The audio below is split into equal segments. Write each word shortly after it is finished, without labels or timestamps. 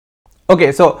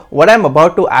Okay, so what I'm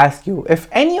about to ask you, if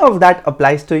any of that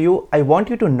applies to you, I want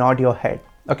you to nod your head,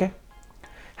 okay?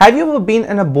 Have you ever been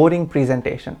in a boring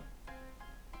presentation?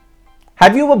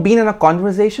 Have you ever been in a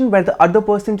conversation where the other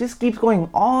person just keeps going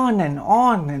on and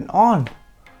on and on?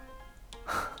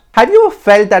 Have you ever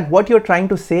felt that what you're trying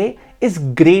to say is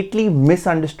greatly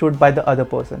misunderstood by the other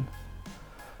person?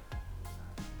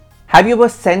 Have you ever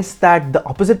sensed that the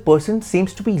opposite person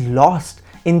seems to be lost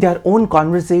in their own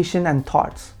conversation and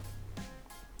thoughts?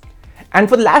 And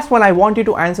for the last one, I want you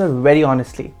to answer very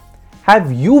honestly.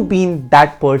 Have you been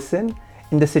that person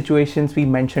in the situations we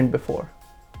mentioned before?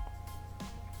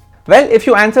 Well, if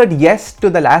you answered yes to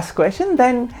the last question,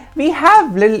 then we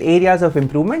have little areas of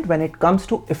improvement when it comes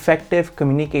to effective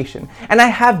communication. And I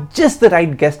have just the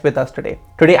right guest with us today.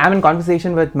 Today, I'm in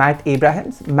conversation with Matt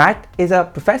Abrahams. Matt is a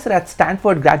professor at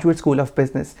Stanford Graduate School of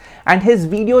Business, and his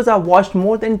videos are watched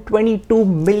more than 22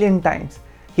 million times.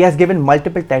 He has given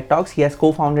multiple TED Talks, he has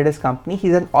co-founded his company,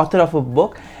 he's an author of a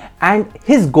book, and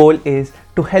his goal is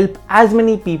to help as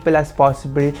many people as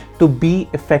possible to be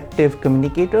effective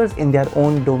communicators in their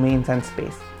own domains and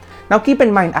space. Now keep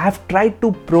in mind, I have tried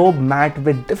to probe Matt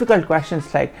with difficult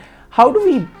questions like, how do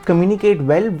we communicate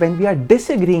well when we are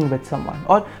disagreeing with someone?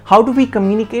 Or how do we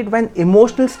communicate when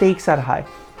emotional stakes are high?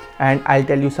 And I'll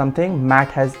tell you something, Matt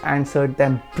has answered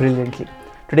them brilliantly.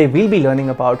 Today we'll be learning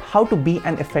about how to be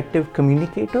an effective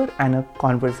communicator and a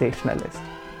conversationalist.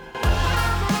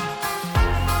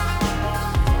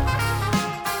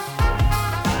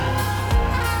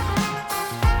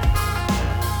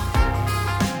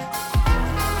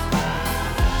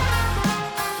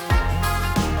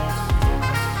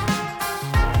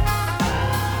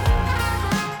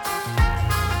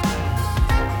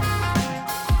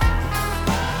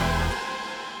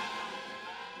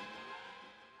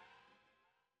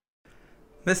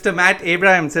 Mr. Matt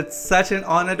Abrahams, it's such an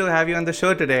honor to have you on the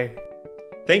show today.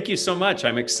 Thank you so much.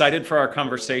 I'm excited for our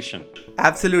conversation.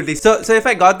 Absolutely. So if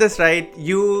I got this right,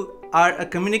 you are a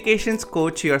communications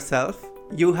coach yourself.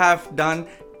 You have done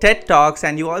TED Talks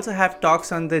and you also have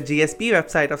talks on the GSP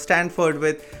website of Stanford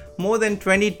with more than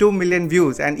 22 million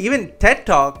views. And even TED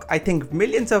Talk, I think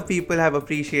millions of people have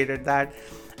appreciated that.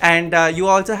 And you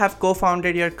also have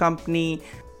co-founded your company,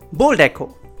 Bold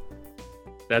Echo.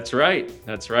 That's right.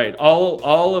 That's right.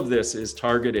 All of this is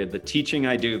targeted. The teaching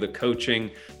I do, the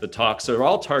coaching, the talks are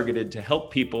all targeted to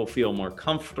help people feel more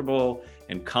comfortable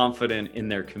and confident in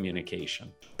their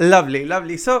communication. Lovely,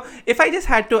 lovely. So if I just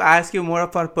had to ask you more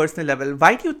of a personal level,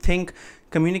 why do you think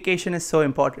communication is so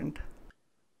important?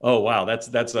 Oh, wow.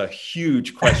 That's a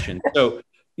huge question. So,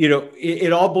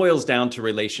 it all boils down to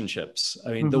relationships.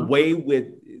 I mean, the way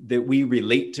that we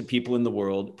relate to people in the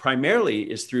world primarily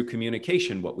is through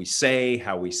communication, what we say,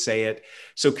 how we say it.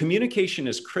 So communication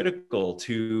is critical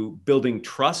to building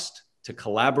trust, to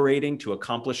collaborating, to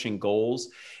accomplishing goals.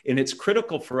 And it's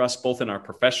critical for us both in our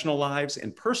professional lives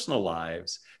and personal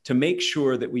lives to make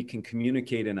sure that we can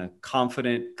communicate in a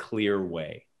confident, clear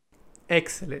way.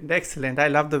 Excellent, excellent. I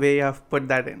love the way you have put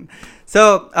that in.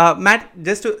 So, Matt,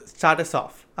 just to start us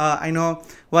off, I know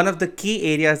one of the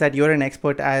key areas that you're an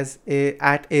expert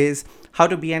at is how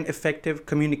to be an effective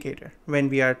communicator when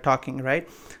we are talking, right?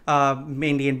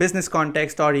 Mainly in business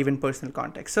context or even personal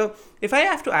context. So, if I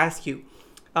have to ask you,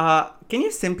 can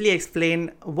you simply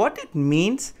explain what it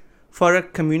means for a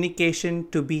communication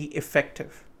to be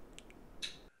effective?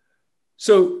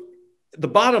 So, the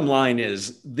bottom line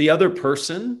is the other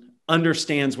person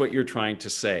understands what you're trying to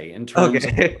say in terms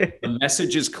of the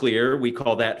message is clear. We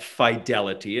call that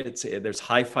fidelity. There's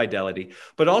high fidelity,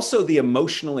 but also the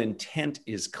emotional intent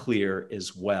is clear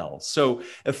as well. So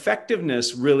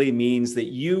effectiveness really means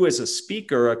that you as a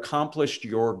speaker accomplished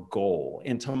your goal.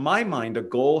 And to my mind, a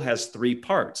goal has three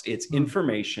parts. It's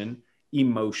information,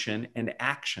 emotion, and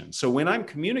action. So when I'm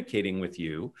communicating with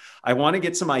you, I want to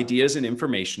get some ideas and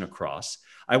information across.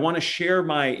 I want to share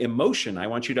my emotion. I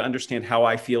want you to understand how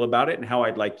I feel about it and how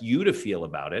I'd like you to feel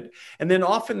about it. And then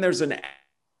often there's an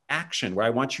action where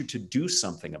I want you to do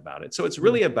something about it. So it's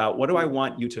really about what do I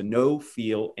want you to know,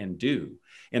 feel, and do.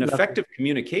 And effective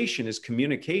communication is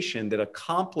communication that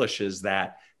accomplishes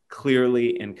that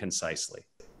clearly and concisely.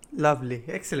 Lovely.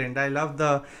 Excellent. I love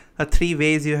the three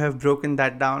ways you have broken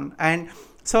that down. And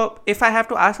so if I have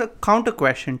to ask a counter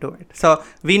question to it, so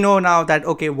we know now that,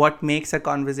 okay, what makes a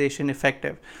conversation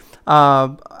effective?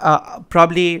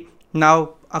 Probably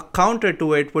now a counter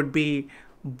to it would be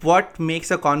what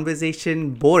makes a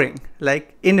conversation boring,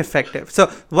 like ineffective. So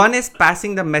one is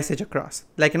passing the message across,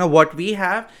 like, what we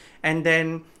have, and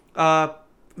then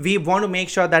we want to make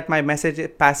sure that my message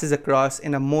passes across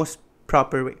in a most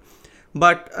proper way.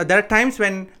 But there are times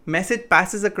when message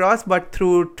passes across, but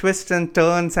through twists and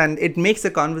turns, and it makes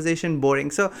the conversation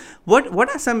boring. So what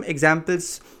are some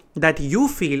examples that you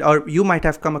feel, or you might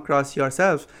have come across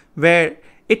yourself, where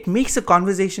it makes a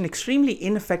conversation extremely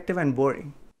ineffective and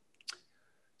boring?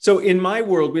 So in my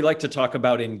world, we like to talk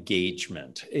about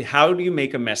engagement. How do you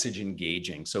make a message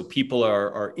engaging so people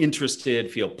are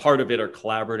interested, feel part of it, or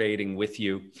collaborating with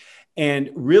you? And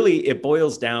really, it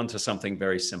boils down to something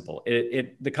very simple.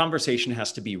 The conversation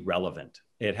has to be relevant.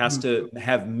 It has to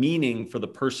have meaning for the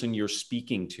person you're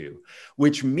speaking to,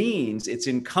 which means it's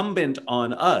incumbent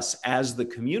on us as the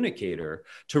communicator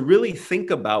to really think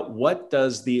about what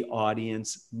does the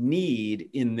audience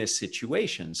need in this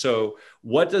situation. So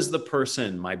what does the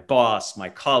person, my boss, my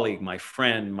colleague, my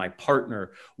friend, my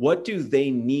partner, what do they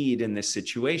need in this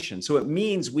situation? So it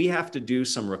means we have to do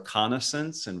some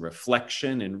reconnaissance and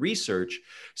reflection and research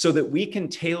so that we can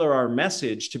tailor our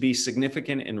message to be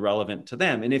significant and relevant to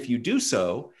them. And if you do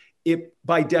so, it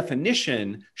by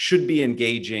definition should be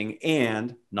engaging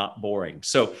and not boring.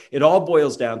 So it all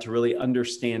boils down to really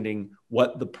understanding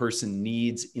what the person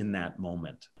needs in that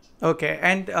moment. Okay.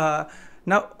 And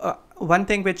now, one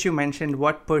thing which you mentioned,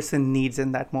 what person needs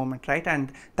in that moment, right?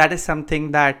 And that is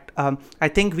something that I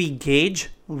think we gauge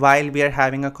while we are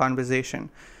having a conversation,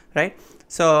 right?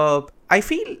 So I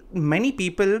feel many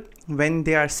people, when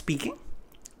they are speaking,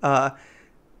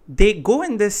 they go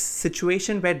in this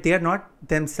situation where they are not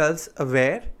themselves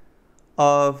aware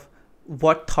of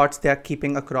what thoughts they are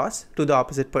keeping across to the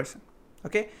opposite person.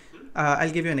 Okay, I'll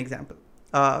give you an example.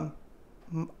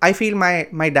 I feel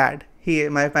my dad,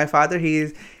 my father, he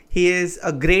is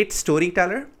a great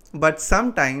storyteller, but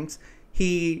sometimes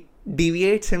he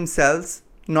deviates himself,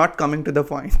 not coming to the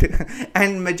point.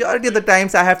 And majority of the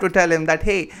times I have to tell him that,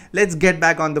 hey, let's get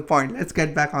back on the point. Let's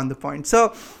get back on the point.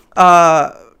 So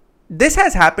this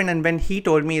has happened, and when he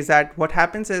told me is that what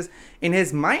happens is, in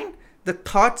his mind, the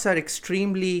thoughts are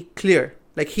extremely clear.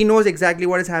 Like, he knows exactly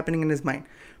what is happening in his mind.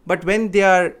 But when they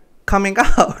are coming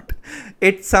out,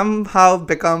 it somehow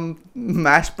become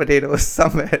mashed potatoes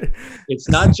somewhere. It's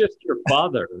not just your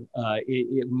father. I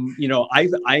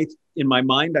in my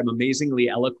mind, I'm amazingly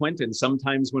eloquent, and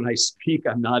sometimes when I speak,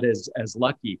 I'm not as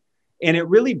lucky. And it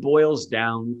really boils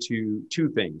down to two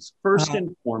things. First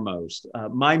and foremost,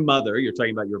 my mother, you're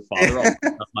talking about your father, I'll talk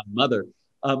about my mother.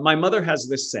 My mother has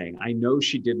this saying. I know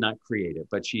she did not create it,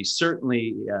 but she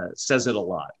certainly says it a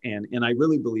lot. And I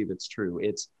really believe it's true.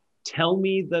 It's tell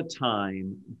me the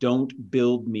time, don't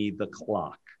build me the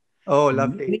clock. Oh,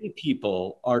 lovely. Many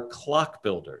people are clock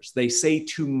builders. They say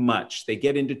too much. They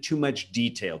get into too much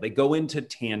detail. They go into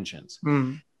tangents.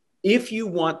 If you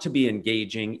want to be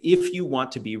engaging, if you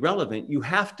want to be relevant, you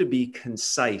have to be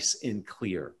concise and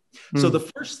clear. So the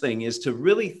first thing is to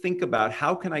really think about,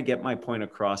 how can I get my point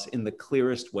across in the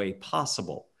clearest way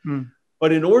possible?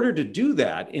 But in order to do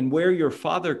that, and where your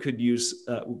father could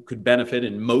benefit,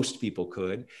 and most people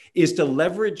could, is to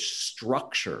leverage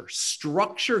structure.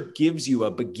 Structure gives you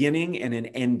a beginning and an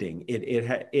ending.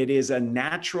 It is a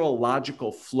natural,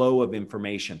 logical flow of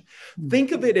information.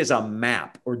 Think of it as a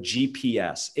map or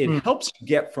GPS. It helps you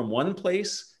get from one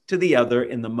place to the other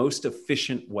in the most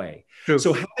efficient way. True.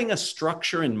 So having a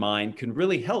structure in mind can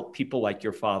really help people like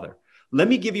your father. Let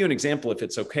me give you an example, if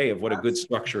it's okay, of what a good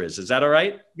structure is. Is that all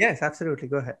right? Yes, absolutely.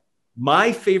 Go ahead.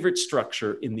 My favorite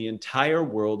structure in the entire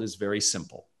world is very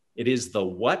simple. It is the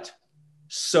what,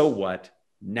 so what,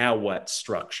 now what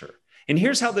structure. And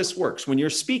here's how this works. When you're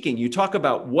speaking, you talk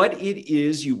about what it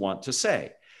is you want to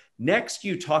say. Next,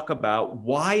 you talk about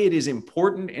why it is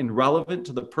important and relevant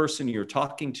to the person you're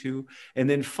talking to. And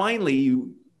then finally,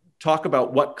 you talk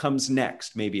about what comes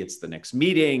next. Maybe it's the next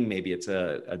meeting, maybe it's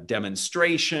a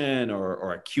demonstration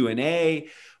or a Q&A,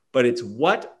 but it's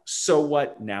what, so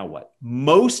what, now what.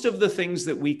 Most of the things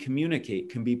that we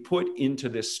communicate can be put into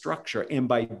this structure. And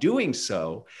by doing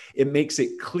so, it makes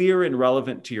it clear and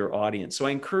relevant to your audience. So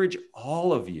I encourage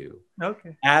all of you,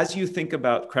 as you think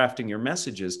about crafting your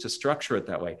messages, to structure it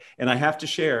that way. And I have to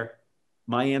share,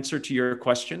 my answer to your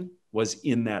question was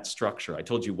in that structure. I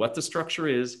told you what the structure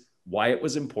is, why it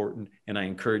was important, and I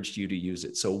encouraged you to use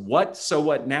it. So what, so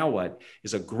what, now what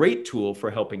is a great tool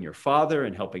for helping your father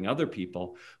and helping other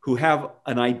people who have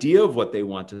an idea of what they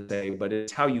want to say, but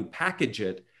it's how you package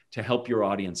it to help your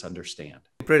audience understand.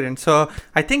 Brilliant. So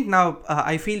I think now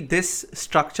I feel this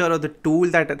structure or the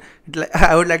tool that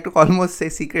I would like to almost say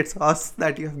secret sauce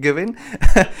that you have given,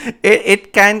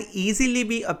 it can easily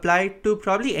be applied to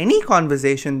probably any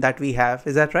conversation that we have.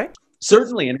 Is that right?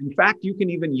 Certainly. And in fact, you can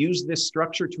even use this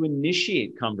structure to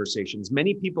initiate conversations.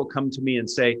 Many people come to me and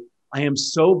say, I am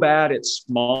so bad at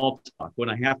small talk when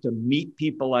I have to meet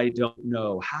people I don't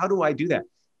know. How do I do that?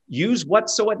 Use what,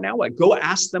 so what, now what. Go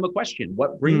ask them a question.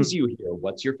 What brings you here?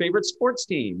 What's your favorite sports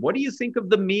team? What do you think of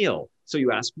the meal? So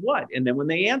you ask what, and then when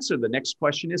they answer, the next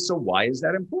question is, so why is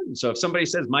that important? So if somebody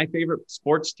says my favorite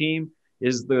sports team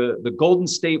is the Golden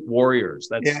State Warriors,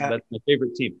 that's my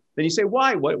favorite team, then you say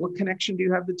why? What connection do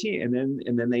you have to the team?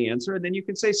 And then they answer, and then you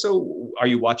can say, so are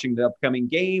you watching the upcoming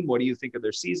game? What do you think of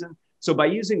their season? So by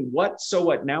using what, so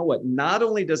what, now what, not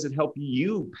only does it help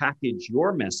you package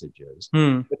your messages,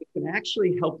 but it can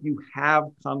actually help you have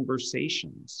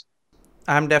conversations.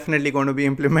 I'm definitely going to be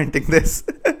implementing this.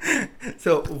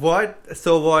 So what,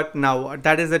 now what?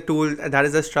 That is a tool, that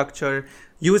is a structure.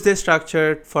 Use this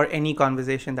structure for any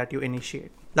conversation that you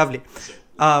initiate. Lovely.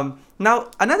 Now,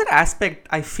 another aspect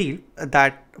I feel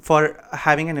that for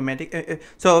having an emetic,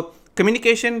 so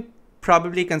communication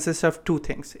probably consists of two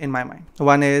things in my mind.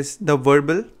 One is the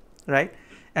verbal, right?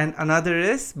 And another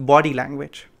is body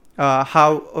language.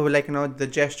 How, like, the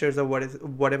gestures or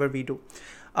whatever we do.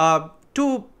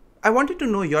 I wanted to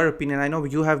know your opinion. I know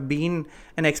you have been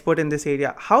an expert in this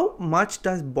area. How much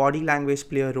does body language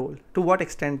play a role? To what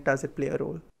extent does it play a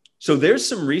role? So there's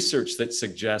some research that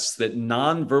suggests that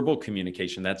nonverbal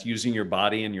communication, that's using your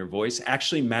body and your voice,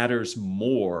 actually matters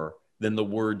more than the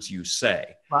words you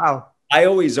say. Wow. I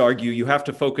always argue you have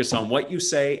to focus on what you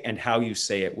say and how you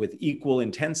say it with equal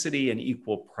intensity and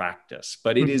equal practice.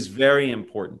 But it is very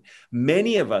important.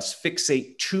 Many of us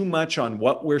fixate too much on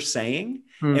what we're saying,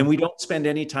 and we don't spend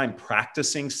any time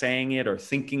practicing saying it or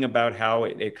thinking about how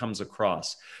it comes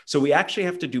across. So we actually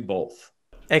have to do both.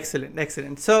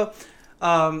 Excellent. So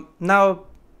now,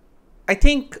 I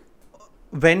think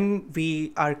when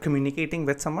we are communicating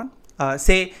with someone,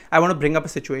 say I want to bring up a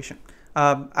situation.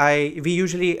 We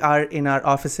usually are in our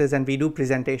offices and we do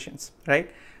presentations, right?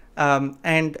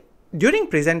 And during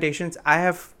presentations, I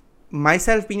have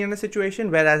myself been in a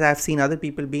situation, whereas I've seen other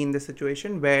people be in this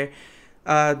situation where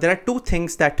there are two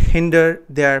things that hinder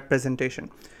their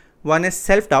presentation. One is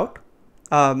self-doubt.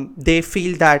 They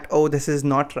feel that, oh, this is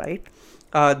not right.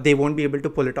 They won't be able to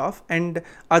pull it off. And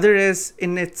other is,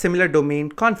 in its similar domain,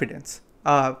 confidence.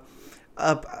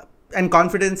 And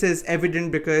confidence is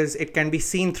evident because it can be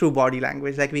seen through body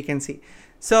language, like we can see.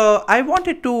 So I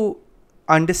wanted to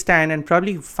understand and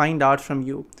probably find out from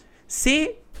you.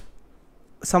 Say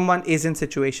someone is in a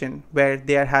situation where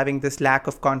they are having this lack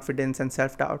of confidence and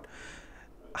self-doubt.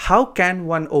 How can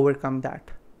one overcome that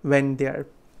when they are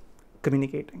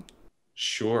communicating?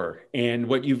 Sure. And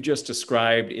what you've just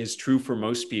described is true for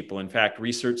most people. In fact,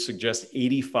 research suggests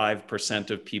 85%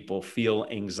 of people feel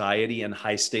anxiety in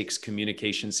high stakes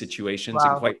communication situations.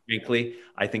 Wow. And quite frankly,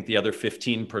 I think the other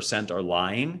 15% are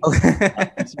lying.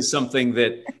 This is something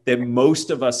that most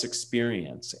of us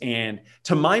experience. And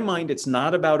to my mind, it's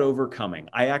not about overcoming.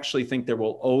 I actually think there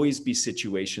will always be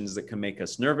situations that can make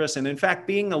us nervous. And in fact,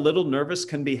 being a little nervous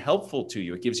can be helpful to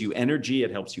you. It gives you energy.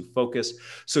 It helps you focus.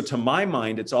 So to my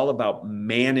mind, it's all about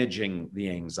managing the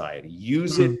anxiety.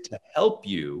 Use it to help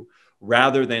you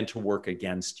rather than to work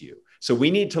against you. So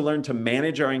we need to learn to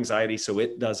manage our anxiety so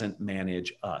it doesn't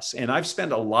manage us. And I've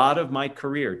spent a lot of my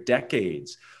career,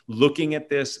 decades, looking at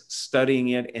this, studying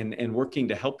it, and working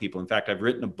to help people. In fact, I've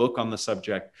written a book on the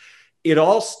subject. It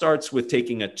all starts with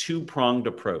taking a two-pronged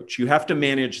approach. You have to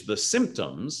manage the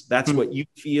symptoms. That's what you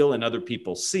feel and other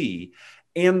people see.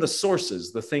 And the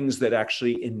sources, the things that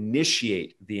actually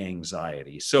initiate the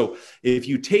anxiety. So if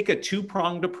you take a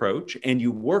two-pronged approach and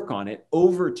you work on it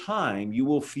over time, you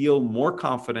will feel more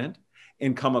confident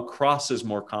and come across as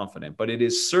more confident. But it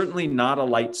is certainly not a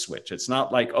light switch. It's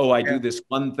not like, oh, I do this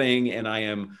one thing and I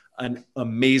am an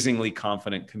amazingly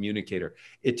confident communicator.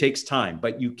 It takes time,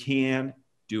 but you can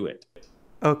do it.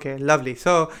 Okay, lovely.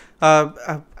 So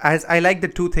as I like the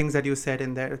two things that you said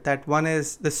in there, that one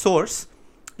is the source.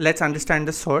 Let's understand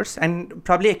the source and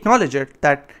probably acknowledge it,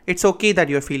 that it's okay that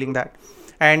you're feeling that.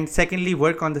 And secondly,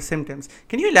 work on the symptoms.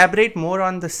 Can you elaborate more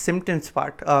on the symptoms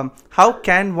part? How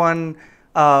can one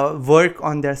work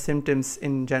on their symptoms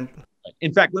in general?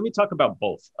 In fact, let me talk about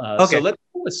both. So let's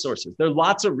go with sources. There are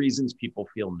lots of reasons people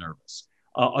feel nervous.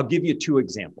 I'll give you two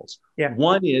examples.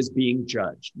 One is being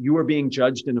judged. You are being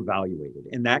judged and evaluated,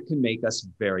 and that can make us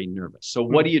very nervous. So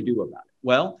what do you do about it?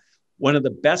 Well, one of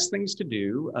the best things to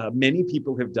do, many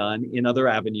people have done in other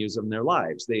avenues of their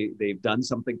lives. They've done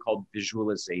something called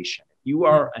visualization. If you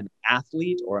are an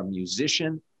athlete or a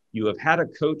musician, you have had a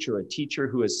coach or a teacher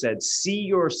who has said, see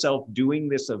yourself doing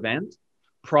this event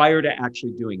prior to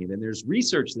actually doing it. And there's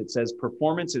research that says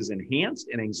performance is enhanced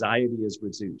and anxiety is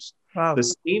reduced. Wow.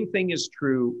 The same thing is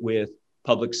true with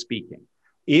public speaking.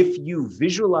 If you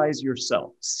visualize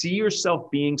yourself, see yourself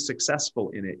being successful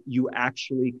in it, you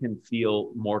actually can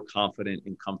feel more confident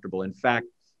and comfortable. In fact,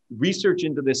 Research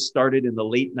into this started in the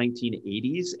late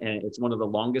 1980s, and it's one of the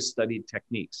longest studied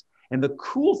techniques. And the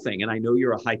cool thing, and I know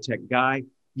you're a high-tech guy,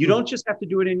 you don't just have to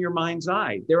do it in your mind's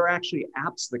eye. There are actually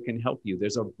apps that can help you.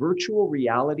 There's a virtual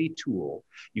reality tool.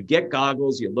 You get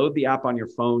goggles, you load the app on your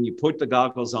phone, you put the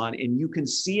goggles on, and you can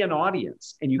see an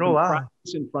audience, and you can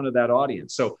practice in front of that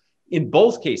audience. So in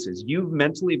both cases, you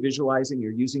mentally visualizing,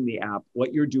 you're using the app.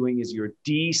 What you're doing is you're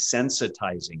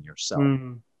desensitizing yourself.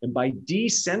 And by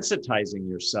desensitizing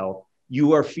yourself, you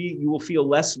will feel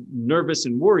less nervous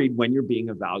and worried when you're being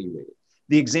evaluated.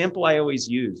 The example I always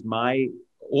use, my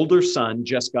older son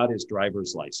just got his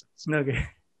driver's license. Okay.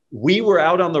 We were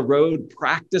out on the road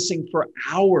practicing for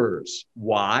hours.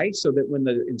 Why? So that when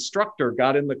the instructor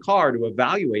got in the car to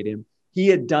evaluate him, he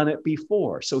had done it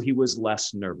before. So he was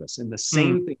less nervous. And the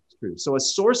same thing is true. So a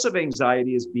source of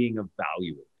anxiety is being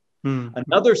evaluated.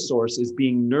 Another source is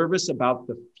being nervous about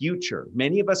the future.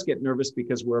 Many of us get nervous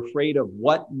because we're afraid of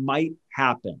what might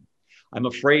happen. I'm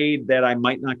afraid that I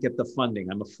might not get the funding.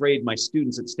 I'm afraid my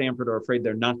students at Stanford are afraid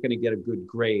they're not going to get a good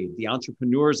grade. The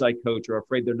entrepreneurs I coach are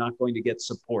afraid they're not going to get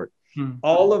support.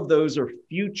 All of those are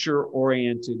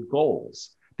future-oriented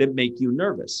goals that make you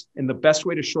nervous. And the best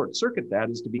way to short circuit that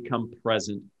is to become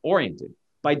present-oriented.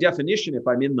 By definition, if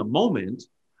I'm in the moment,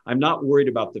 I'm not worried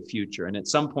about the future. And at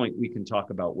some point, we can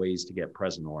talk about ways to get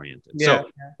present-oriented.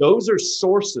 Those are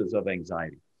sources of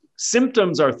anxiety.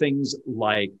 Symptoms are things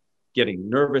like getting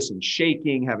nervous and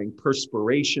shaking, having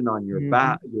perspiration on your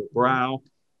brow,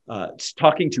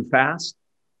 talking too fast.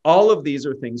 All of these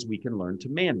are things we can learn to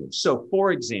manage. So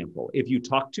for example, if you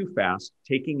talk too fast,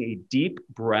 taking a deep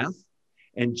breath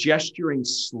and gesturing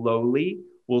slowly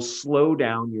will slow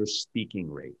down your speaking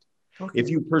rate. If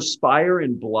you perspire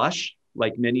and blush,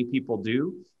 like many people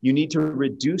do, you need to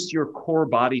reduce your core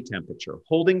body temperature.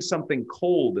 Holding something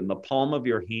cold in the palm of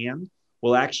your hand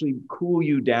will actually cool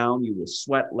you down. You will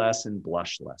sweat less and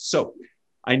blush less. So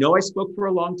I know I spoke for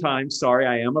a long time. Sorry,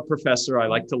 I am a professor. I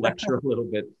like to lecture a little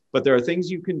bit, but there are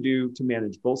things you can do to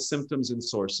manage both symptoms and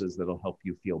sources that'll help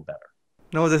you feel better.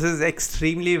 No, this is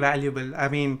extremely valuable. I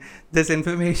mean, this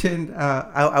information,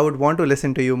 I would want to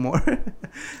listen to you more.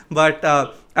 But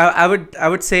I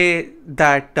would say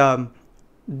that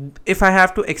if I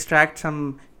have to extract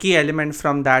some key element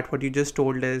from that, what you just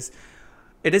told is,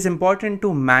 it is important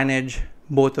to manage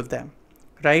both of them,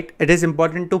 right? It is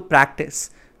important to practice.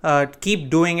 Keep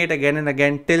doing it again and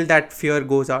again till that fear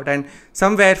goes out, and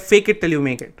somewhere fake it till you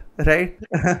make it, right?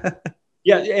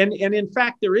 Yeah, and in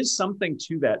fact, there is something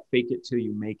to that fake it till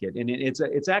you make it. And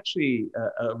it's actually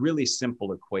a really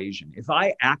simple equation. If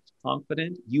I act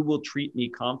confident, you will treat me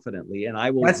confidently, and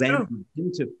I will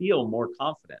begin to feel more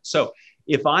confident. So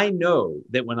if I know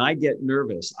that when I get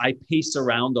nervous, I pace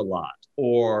around a lot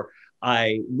or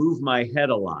I move my head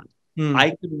a lot,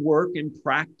 I can work and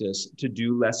practice to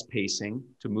do less pacing,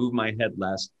 to move my head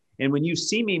less. And when you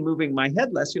see me moving my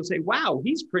head less, you'll say, wow,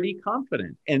 he's pretty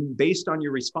confident. And based on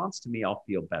your response to me, I'll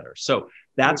feel better. So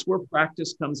that's where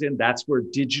practice comes in. That's where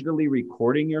digitally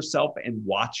recording yourself and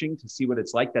watching to see what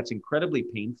it's like. That's incredibly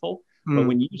painful. But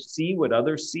when you see what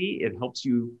others see, it helps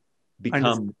you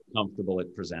become comfortable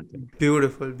at presenting.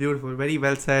 Beautiful. Very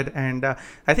well said. And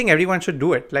I think everyone should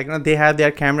do it. Like, they have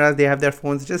their cameras, they have their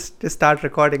phones, just start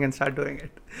recording and start doing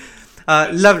it.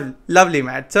 Lovely,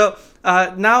 Matt. So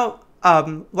now,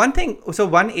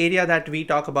 one area that we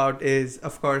talk about is,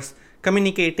 of course,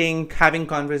 communicating, having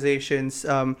conversations,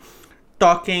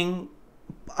 talking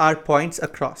our points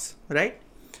across, right?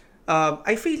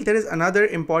 I feel there is another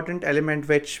important element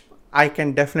which I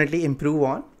can definitely improve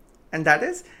on, and that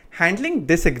is handling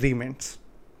disagreements,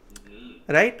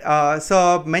 right?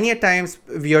 So many a times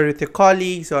you're with your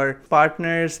colleagues or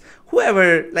partners,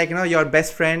 whoever, your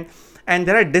best friend, and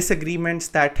there are disagreements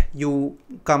that you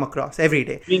come across every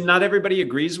day. I mean, not everybody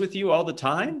agrees with you all the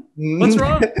time? What's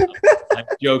wrong? I'm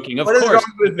joking. Of course,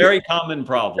 very common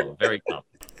problem. Very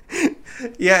common.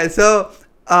 Yeah. So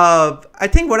I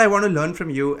think what I want to learn from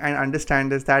you and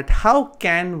understand is that how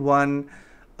can one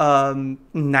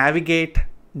navigate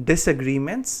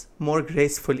disagreements more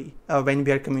gracefully when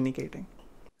we are communicating?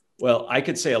 Well, I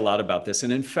could say a lot about this.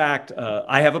 And in fact,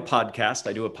 I have a podcast.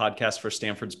 I do a podcast for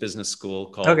Stanford's Business School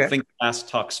called Think Fast,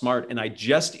 Talk Smart. And I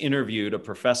just interviewed a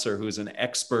professor who is an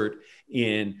expert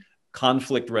in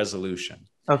conflict resolution.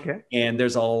 Okay. And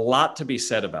there's a lot to be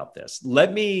said about this.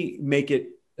 Let me make it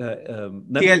as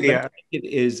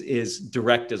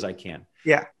direct as I can.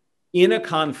 Yeah. In a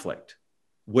conflict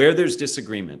where there's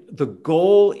disagreement, the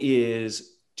goal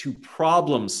is to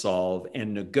problem solve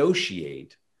and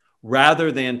negotiate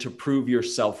rather than to prove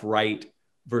yourself right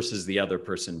versus the other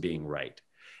person being right.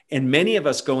 And many of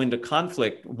us go into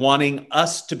conflict wanting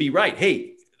us to be right.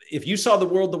 Hey, if you saw the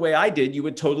world the way I did, you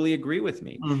would totally agree with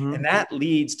me. Mm-hmm. And that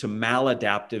leads to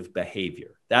maladaptive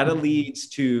behavior. That leads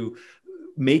to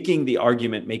making the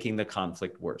argument, making the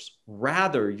conflict worse.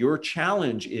 Rather, your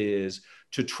challenge is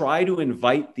to try to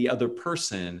invite the other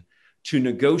person to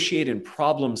negotiate and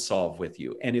problem solve with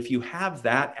you. And if you have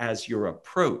that as your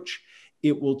approach,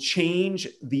 it will change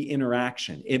the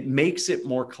interaction. It makes it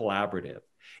more collaborative.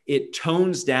 It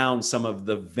tones down some of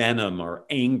the venom or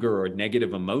anger or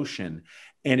negative emotion,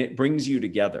 and it brings you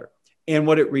together. And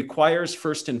what it requires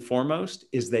first and foremost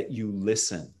is that you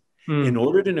listen. In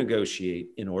order to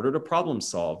negotiate, in order to problem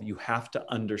solve, you have to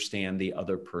understand the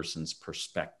other person's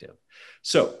perspective.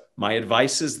 So my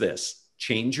advice is this: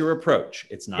 change your approach.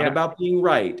 It's not about being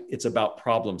right. It's about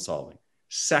problem solving.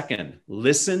 Second,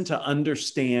 listen to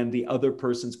understand the other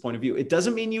person's point of view. It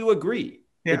doesn't mean you agree.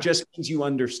 It just means you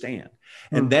understand.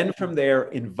 And then from there,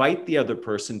 invite the other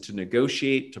person to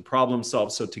negotiate, to problem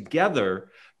solve. So together,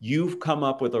 you've come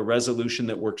up with a resolution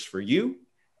that works for you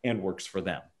and works for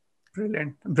them.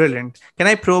 Brilliant. Brilliant. Can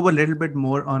I probe a little bit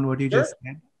more on what you just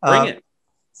said? Bring it.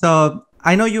 So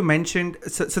I know you mentioned,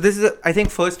 so this is, I think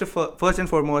first and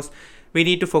foremost, we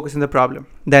need to focus on the problem,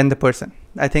 then the person.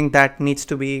 I think that needs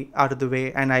to be out of the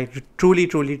way. And I truly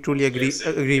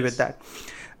agree with that.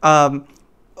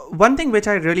 One thing which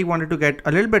I really wanted to get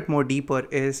a little bit more deeper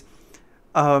is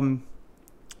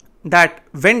that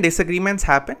when disagreements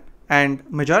happen, and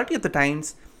majority of the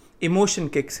times emotion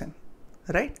kicks in,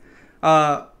 right?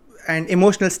 And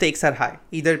emotional stakes are high.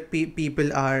 Either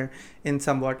people are in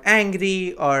somewhat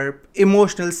angry or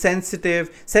emotional, sensitive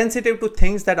to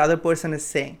things that other person is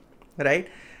saying, right?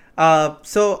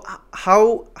 So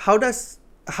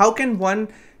how can one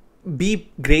be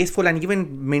graceful and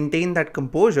even maintain that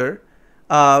composure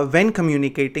when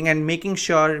communicating and making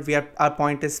sure our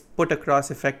point is put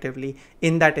across effectively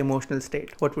in that emotional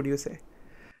state? What would you say?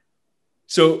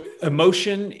 So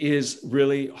emotion is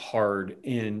really hard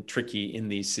and tricky in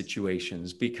these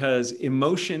situations because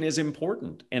emotion is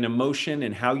important, and emotion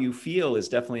and how you feel is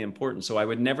definitely important. So I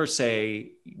would never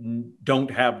say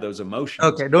don't have those emotions.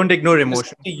 Okay, don't ignore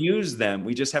emotion.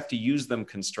 We just have to use them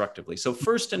constructively. So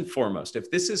first and foremost,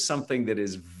 if this is something that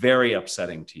is very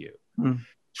upsetting to you,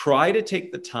 try to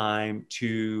take the time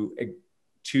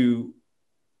to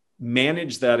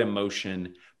manage that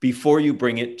emotion before you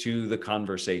bring it to the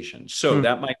conversation. So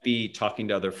that might be talking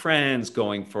to other friends,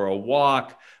 going for a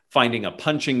walk, finding a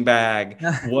punching bag,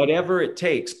 whatever it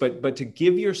takes, but to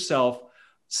give yourself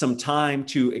some time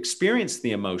to experience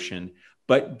the emotion,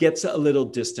 but gets a little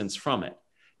distance from it.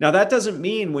 Now, that doesn't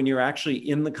mean when you're actually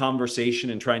in the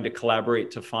conversation and trying to collaborate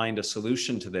to find a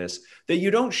solution to this, that you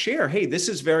don't share, hey, this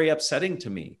is very upsetting to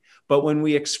me. But when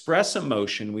we express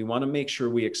emotion, we want to make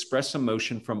sure we express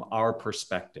emotion from our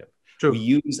perspective. True. We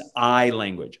use I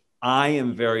language. I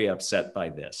am very upset by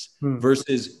this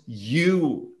versus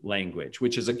you language,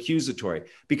 which is accusatory.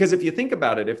 Because if you think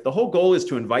about it, if the whole goal is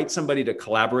to invite somebody to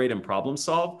collaborate and problem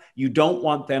solve, you don't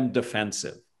want them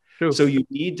defensive. True. So you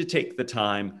need to take the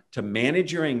time to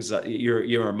manage your anxiety,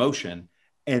 your emotion,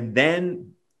 and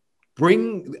then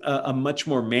bring a much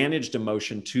more managed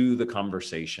emotion to the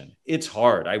conversation. It's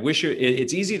hard. I wish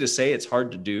it's easy to say, it's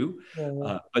hard to do,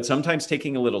 but sometimes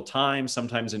taking a little time,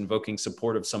 sometimes invoking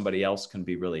support of somebody else can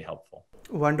be really helpful.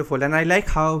 Wonderful. And I like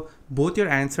how both your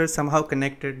answers somehow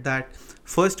connected that.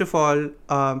 First of all,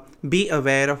 be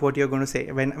aware of what you're going to say.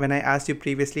 When I asked you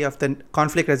previously of the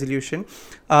conflict resolution,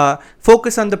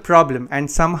 focus on the problem,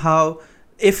 and somehow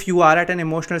if you are at an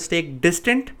emotional state,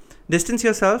 distance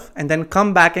yourself and then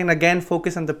come back and again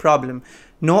focus on the problem.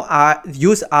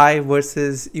 Use I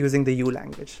versus using the you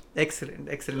language. Excellent.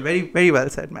 Very, very well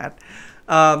said, Matt.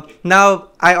 Now,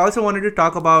 I also wanted to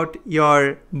talk about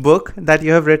your book that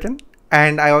you have written,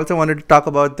 and I also wanted to talk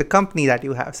about the company that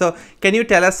you have. So can you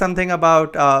tell us something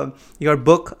about your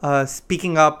book,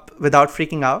 Speaking Up Without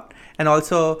Freaking Out, and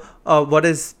also what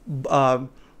is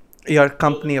your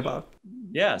company about?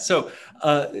 Yeah. So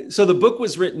the book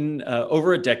was written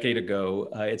over a decade ago.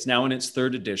 It's now in its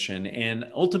third edition. And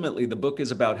ultimately, the book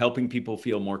is about helping people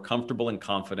feel more comfortable and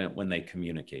confident when they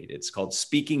communicate. It's called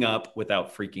Speaking Up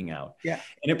Without Freaking Out. Yeah.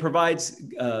 And it provides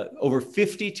over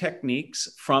 50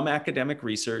 techniques from academic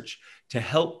research to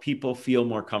help people feel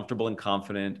more comfortable and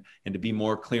confident and to be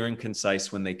more clear and concise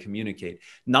when they communicate.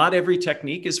 Not every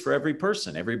technique is for every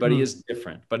person. Everybody is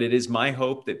different, but it is my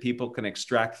hope that people can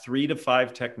extract 3 to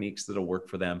 5 techniques that'll work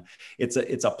for them. It's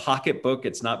a pocket book.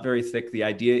 It's not very thick. The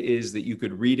idea is that you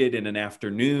could read it in an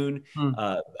afternoon,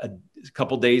 a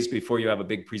couple days before you have a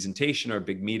big presentation or a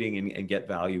big meeting and get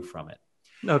value from it.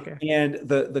 Okay. And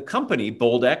the company,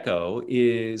 Bold Echo,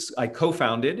 I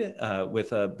co-founded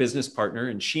with a business partner,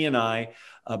 and she and I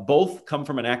Both come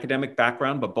from an academic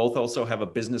background, but both also have a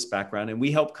business background. And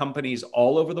we help companies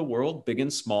all over the world, big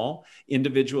and small,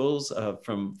 individuals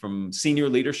from senior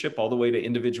leadership all the way to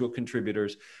individual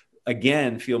contributors,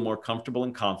 again, feel more comfortable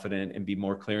and confident and be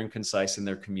more clear and concise in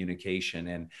their communication.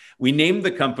 And we named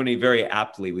the company very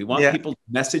aptly. We want people's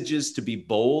messages to be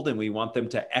bold, and we want them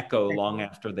to echo long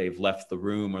after they've left the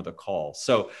room or the call.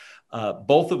 So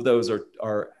both of those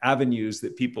are avenues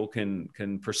that people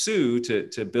can pursue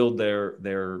to build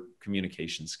their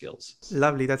communication skills.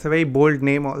 Lovely. That's a very bold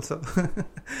name also.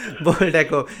 Bold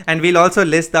Echo. And we'll also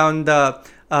list down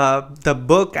the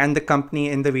book and the company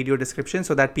in the video description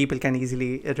so that people can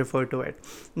easily refer to it.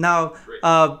 Now,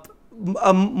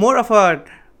 more of a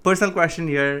personal question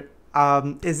here.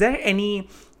 Is there any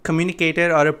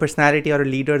communicator or a personality or a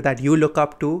leader that you look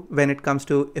up to when it comes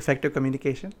to effective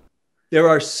communication? There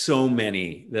are so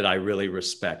many that I really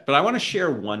respect, but I want to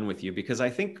share one with you because I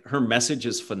think her message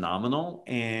is phenomenal,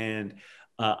 and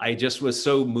I just was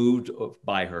so moved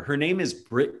by her. Her name is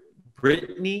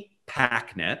Brittany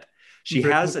Packnett. She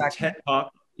has a TED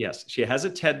Talk. Yes, she has a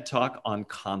TED Talk on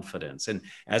confidence. And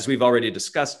as we've already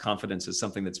discussed, confidence is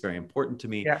something that's very important to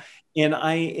me. Yeah. And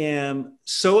I am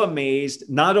so amazed,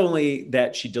 not only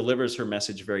that she delivers her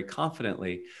message very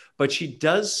confidently, but she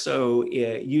does so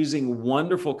using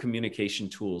wonderful communication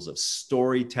tools of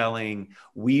storytelling,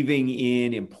 weaving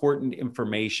in important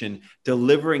information,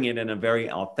 delivering it in a very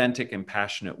authentic and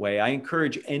passionate way. I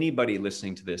encourage anybody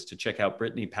listening to this to check out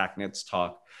Brittany Packnett's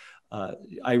talk.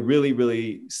 I really,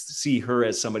 really see her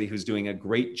as somebody who's doing a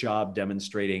great job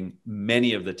demonstrating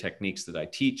many of the techniques that I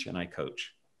teach and I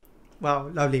coach. Wow,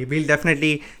 lovely. We'll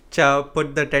definitely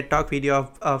put the TED Talk video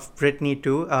of Brittany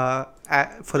too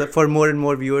for more and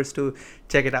more viewers to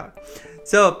check it out.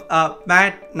 So,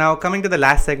 Matt, now coming to the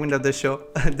last segment of the show.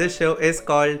 This show is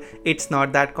called It's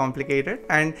Not That Complicated.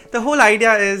 And the whole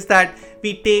idea is that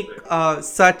we take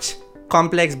such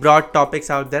complex, broad topics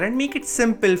out there and make it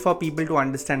simple for people to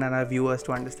understand and our viewers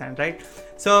to understand, right?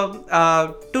 So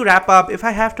to wrap up, if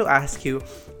I have to ask you,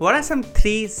 what are some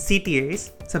 3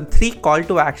 CTAs, some 3 call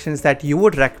to actions that you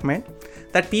would recommend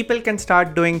that people can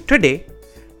start doing today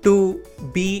to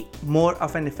be more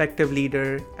of an effective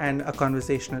leader and a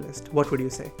conversationalist? What would you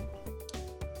say?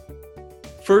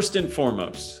 First and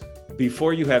foremost,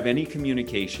 before you have any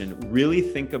communication, really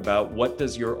think about what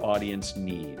does your audience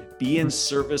need. Be in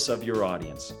service of your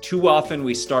audience. Too often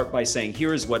we start by saying,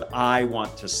 here is what I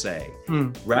want to say.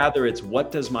 Rather, it's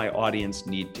what does my audience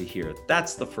need to hear?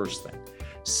 That's the first thing.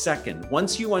 Second,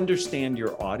 once you understand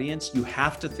your audience, you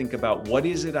have to think about what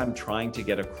is it I'm trying to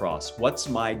get across? What's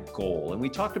my goal? And we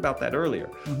talked about that earlier.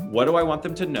 What do I want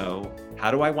them to know?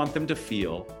 How do I want them to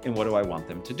feel? And what do I want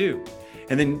them to do?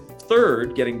 And then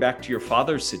third, getting back to your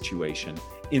father's situation,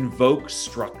 invoke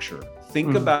structure.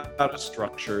 Think about a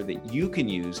structure that you can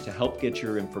use to help get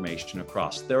your information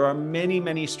across. There are many,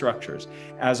 many structures.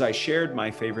 As I shared,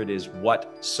 my favorite is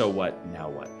what, so what, now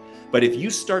what. But if you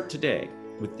start today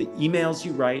with the emails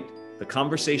you write, the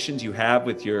conversations you have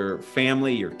with your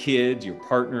family, your kids, your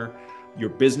partner, your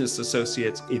business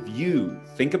associates, if you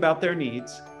think about their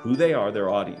needs, who they are,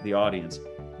 the audience,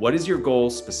 what is your goal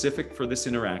specific for this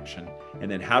interaction,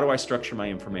 and then how do I structure my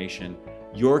information,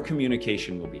 your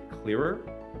communication will be clearer,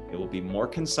 it will be more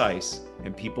concise,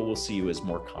 and people will see you as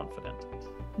more confident.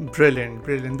 Brilliant,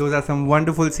 brilliant. Those are some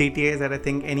wonderful CTAs that I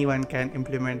think anyone can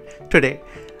implement today.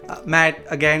 Matt,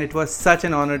 again, it was such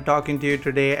an honor talking to you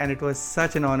today, and it was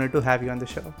such an honor to have you on the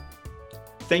show.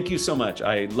 Thank you so much.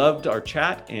 I loved our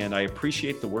chat, and I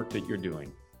appreciate the work that you're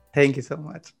doing. Thank you so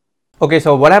much. Okay,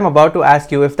 so what I'm about to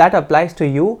ask you, if that applies to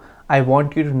you, I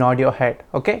want you to nod your head,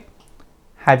 okay?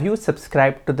 Have you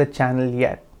subscribed to the channel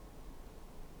yet?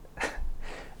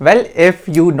 Well, if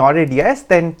you nodded yes,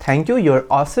 then thank you, you're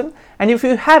awesome. And if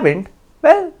you haven't,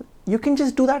 well, you can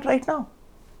just do that right now.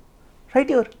 Right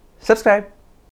here, subscribe.